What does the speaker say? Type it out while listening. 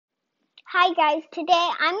Hi guys, today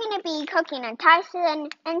I'm going to be cooking a Tyson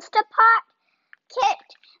Instant Pot Kit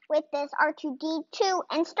with this R2D2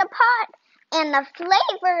 Instant Pot, and the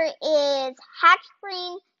flavor is hatch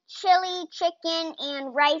green, chili, chicken,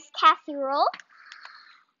 and rice casserole.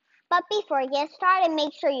 But before I get started,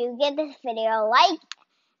 make sure you give this video a like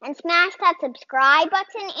and smash that subscribe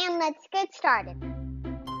button, and let's get started.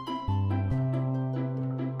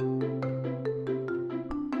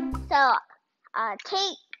 So,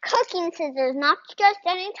 take cooking scissors, not just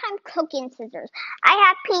anytime cooking scissors. I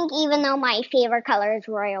have pink even though my favorite color is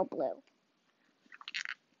royal blue.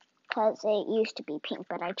 Because it used to be pink,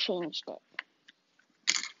 but I changed it.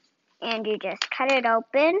 And you just cut it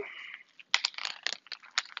open.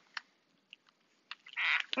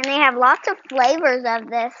 And they have lots of flavors of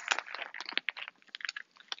this.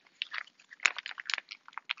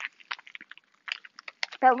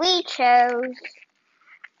 But we chose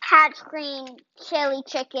hatch green, chili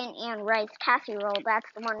chicken, and rice casserole.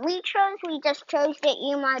 That's the one we chose. We just chose it.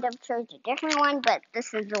 You might have chose a different one, but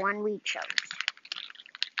this is the one we chose.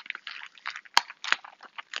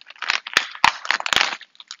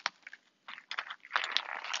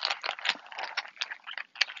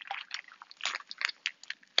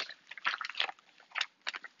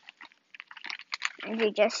 And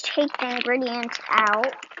you just take the ingredients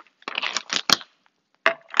out.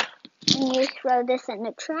 And you throw this in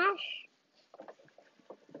the trash.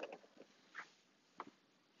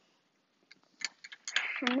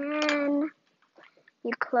 And then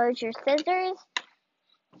you close your scissors.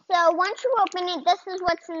 So once you open it, this is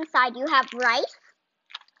what's inside. You have rice,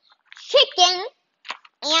 chicken,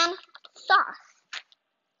 and sauce.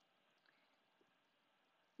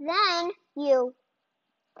 Then you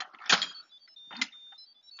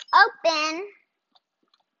open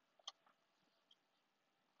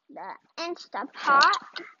the Instant Pot,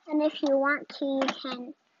 and if you want to, you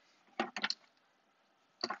can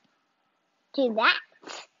do that.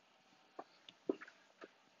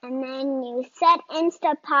 And then you set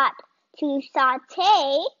Instant Pot to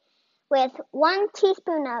saute with 1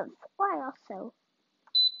 teaspoon of oil. So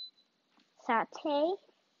saute,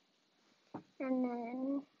 and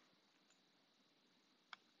then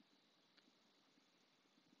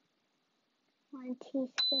one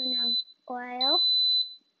teaspoon of oil.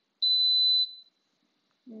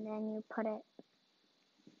 And then you put it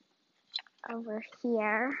over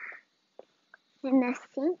here in the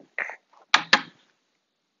sink.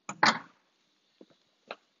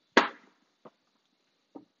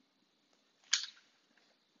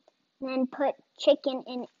 Then put chicken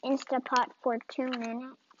in Instant Pot for 2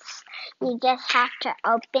 minutes. You just have to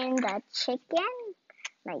open the chicken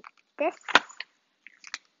like this.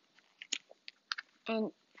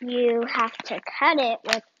 And you have to cut it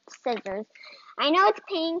with scissors. I know it's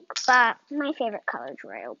pink, but my favorite color is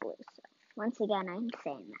royal blue. So once again, I'm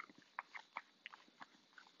saying that.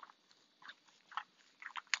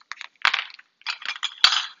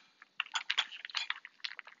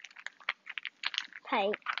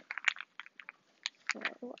 Tight. So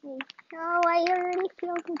I already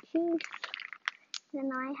feel the juice. Even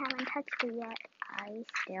though I haven't touched it yet, I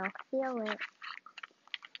still feel it.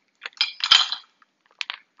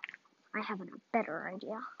 I have a better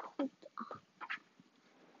idea.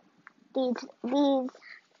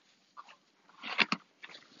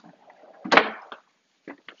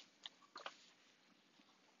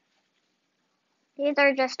 These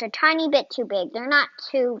are just a tiny bit too big. They're not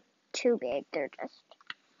too big. They're just,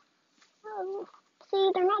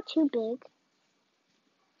 see, they're not too big.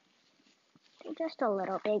 They're just a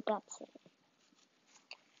little big, that's it.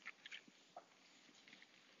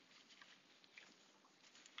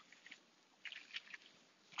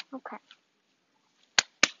 Okay.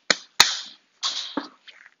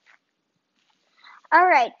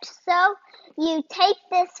 Alright, so you take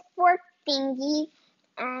this fork thingy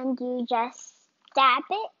and you just stab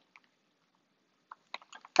it.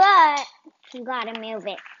 But you gotta move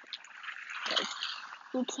it.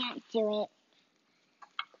 You can't do it.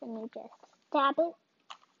 Then you just stab it.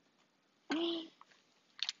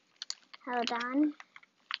 Hold on.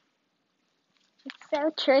 It's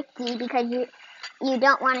so tricky because you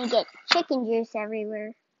don't want to get chicken juice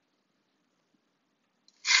everywhere.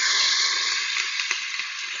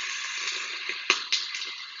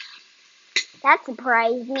 That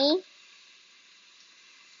surprised me.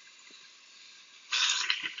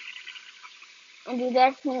 And you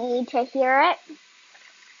just need to hear it.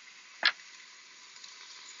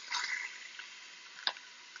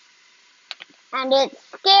 And it's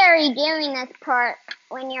scary doing this part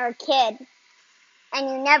when you're a kid and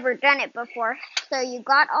you've never done it before. So you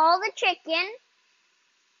got all the chicken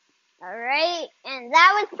Alright, and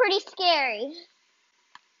that was pretty scary.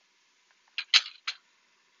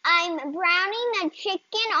 I'm browning the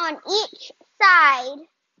chicken on each side.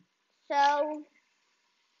 So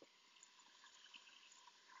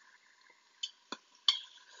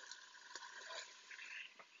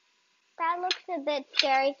that looks a bit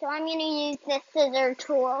scary, so I'm going to use this scissor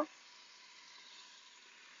tool.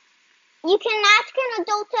 You can ask an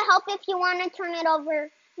adult to help if you want to turn it over.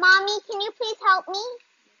 Mommy, can you please help me?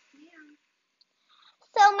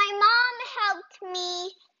 So my mom helped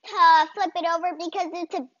me to flip it over because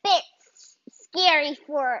it's a bit scary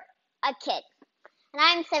for a kid. And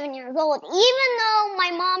I'm 7 years old. Even though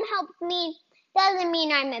my mom helped me, doesn't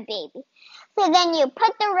mean I'm a baby. So then you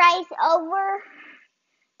put the rice over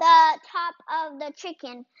the top of the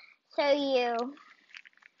chicken. So you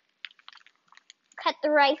cut the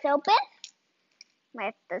rice open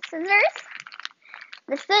with the scissors.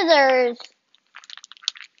 The scissors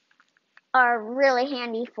are really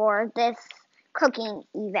handy for this cooking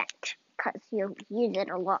event because you use it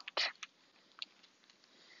a lot.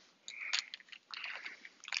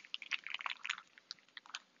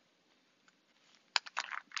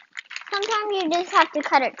 Sometimes you just have to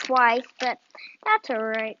cut it twice, but that's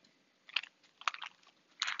alright.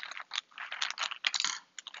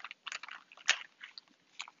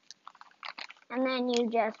 And then you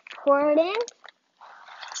just pour it in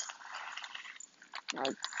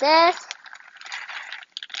like this.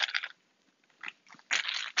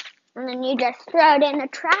 And then you just throw it in the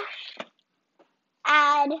trash.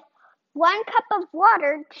 Add 1 cup of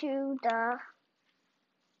water to the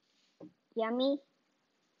yummy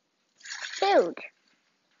food.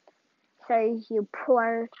 So you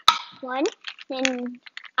pour 1, then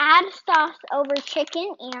add sauce over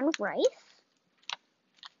chicken and rice.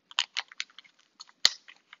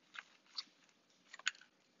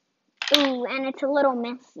 Ooh, and it's a little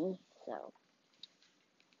messy, so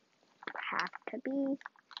have to be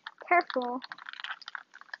careful.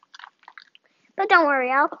 But don't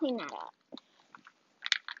worry, I'll clean that up.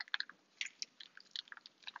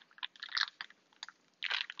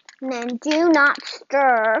 And then do not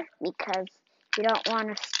stir because you don't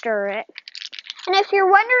want to stir it. And if you're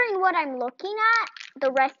wondering what I'm looking at,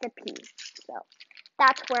 the recipe. So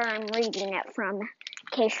that's where I'm reading it from, in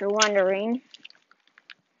case you're wondering.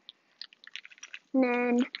 And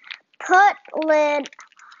then put lid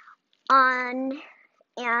on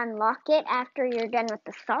and lock it after you're done with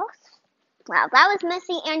the sauce. Wow, that was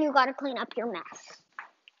messy, and you gotta clean up your mess.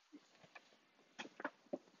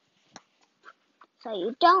 So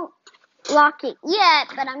you don't lock it yet,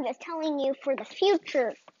 but I'm just telling you for the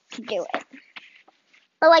future to do it.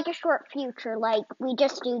 But like a short future, like we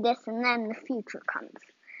just do this and then the future comes.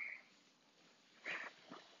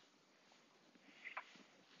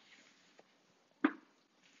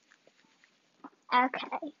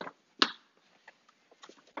 Okay.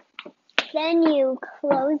 Then you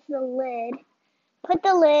close the lid, put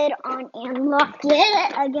the lid on and lock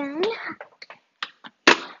it again.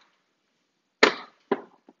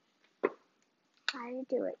 Try to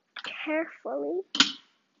do it carefully.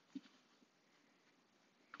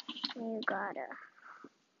 You gotta.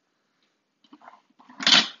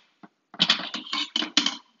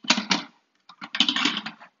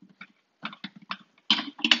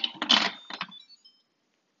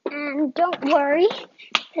 And don't worry,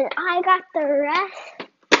 because I got the rest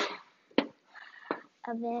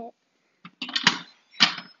of it.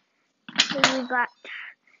 So you got,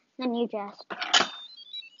 then you just,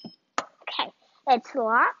 okay, it's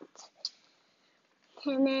locked.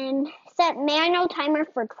 And then set manual timer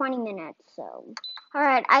for 20 minutes. So,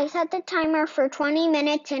 alright, I set the timer for 20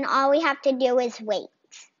 minutes and all we have to do is wait.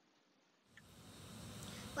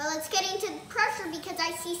 Well, it's getting to pressure because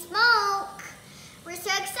I see smoke. We're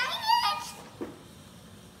so excited.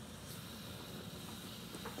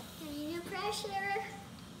 Getting to pressure.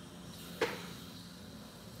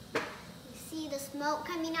 You see the smoke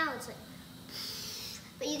coming out. It's like,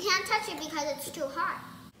 but you can't touch it because it's too hot.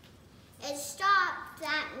 It stopped.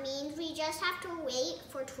 That means we just have to wait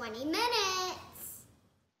for 20 minutes.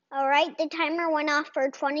 Alright, the timer went off for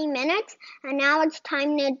 20 minutes, and now it's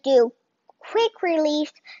time to do quick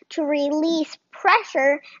release to release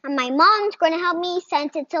pressure. And my mom's going to help me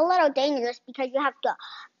since it's a little dangerous because you have to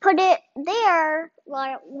put it there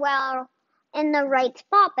well in the right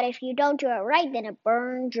spot. But if you don't do it right, then it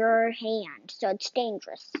burns your hand. So it's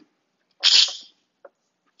dangerous.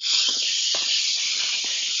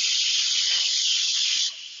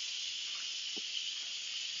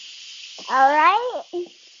 Alright,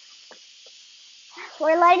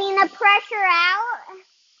 we're letting the pressure out.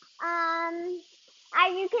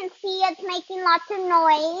 As you can see, it's making lots of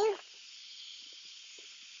noise.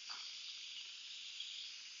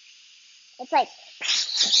 It's like,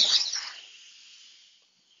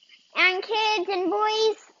 and kids and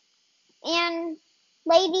boys and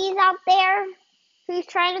ladies out there who's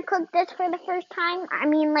trying to cook this for the first time, I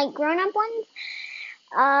mean like grown-up ones,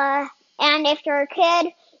 and if you're a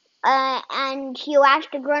kid, and you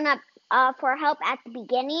ask a grown-up, for help at the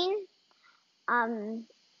beginning,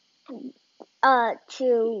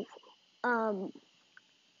 to,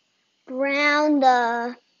 brown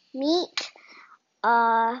the meat,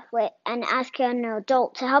 and ask an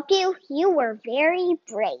adult to help you, you were very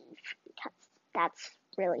brave, because that's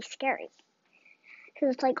really scary.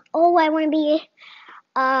 Because it's like, oh, I want to be,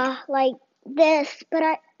 like this,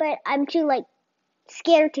 but I'm too, like,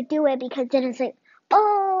 scared to do it, because then it's like,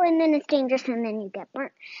 oh, and then it's dangerous, and then you get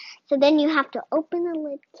burnt. So then you have to open the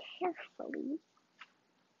lid carefully.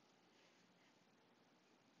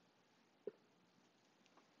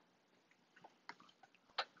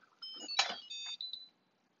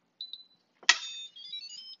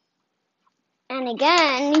 And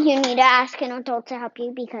again, you need to ask an adult to help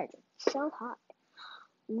you because it's so hot.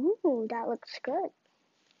 Ooh, that looks good.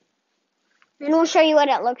 And we'll show you what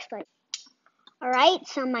it looks like. Alright,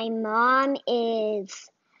 so my mom is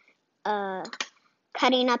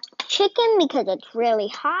cutting up chicken because it's really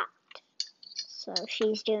hot. So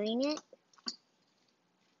she's doing it.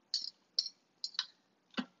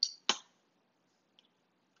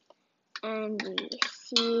 And we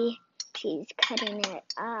see she's cutting it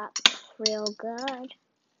up real good.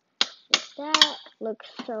 Like that. Looks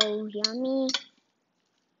so yummy.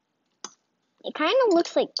 It kind of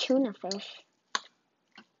looks like tuna fish.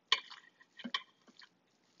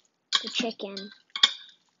 The chicken.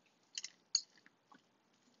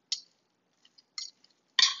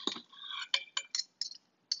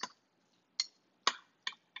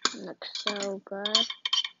 It looks so good.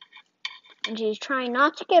 And she's trying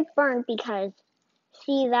not to get burnt because,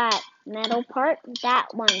 see that metal part? That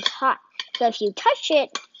one's hot. So if you touch it,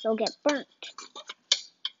 you'll get burnt.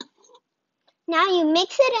 Now you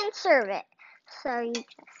mix it and serve it. So you just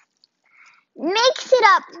mix it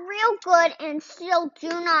up real good and still do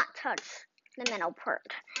not touch the metal part.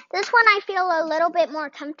 This one I feel a little bit more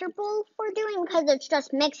comfortable for doing because it's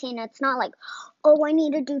just mixing. It's not like, oh, I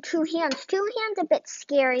need to do two hands. Two hands a bit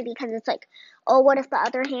scary because it's like, oh, what if the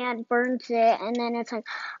other hand burns it? And then it's like,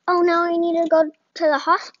 oh, now I need to go to the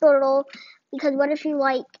hospital because what if you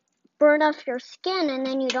like burn off your skin and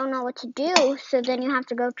then you don't know what to do? So then you have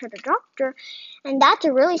to go to the doctor. And that's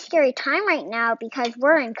a really scary time right now because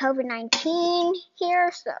we're in COVID-19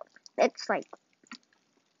 here. So it's like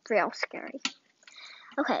real scary.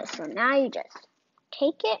 Okay, so now you just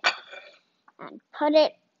take it and put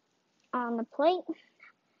it on the plate.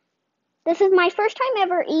 This is my first time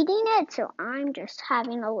ever eating it, so I'm just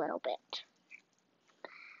having a little bit.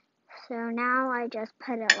 So now I just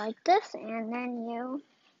put it like this, and then you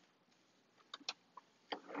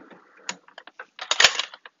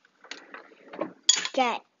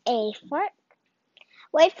get a fork.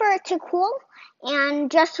 Wait for it to cool,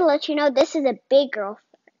 and just to let you know, this is a big girl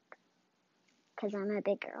fork, because I'm a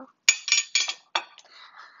big girl.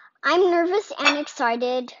 I'm nervous and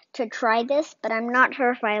excited to try this, but I'm not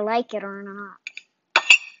sure if I like it or not.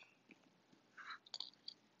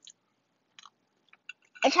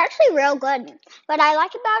 It's actually real good. What I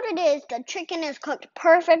like about it is the chicken is cooked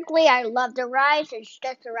perfectly. I love the rice. It's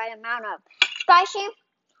just the right amount of spicy.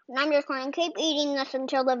 And I'm just going to keep eating this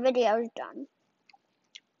until the video is done.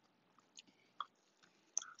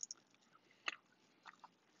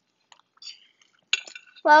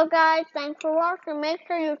 Well, guys, thanks for watching. Make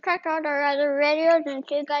sure you check out our other videos and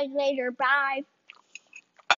see you guys later. Bye.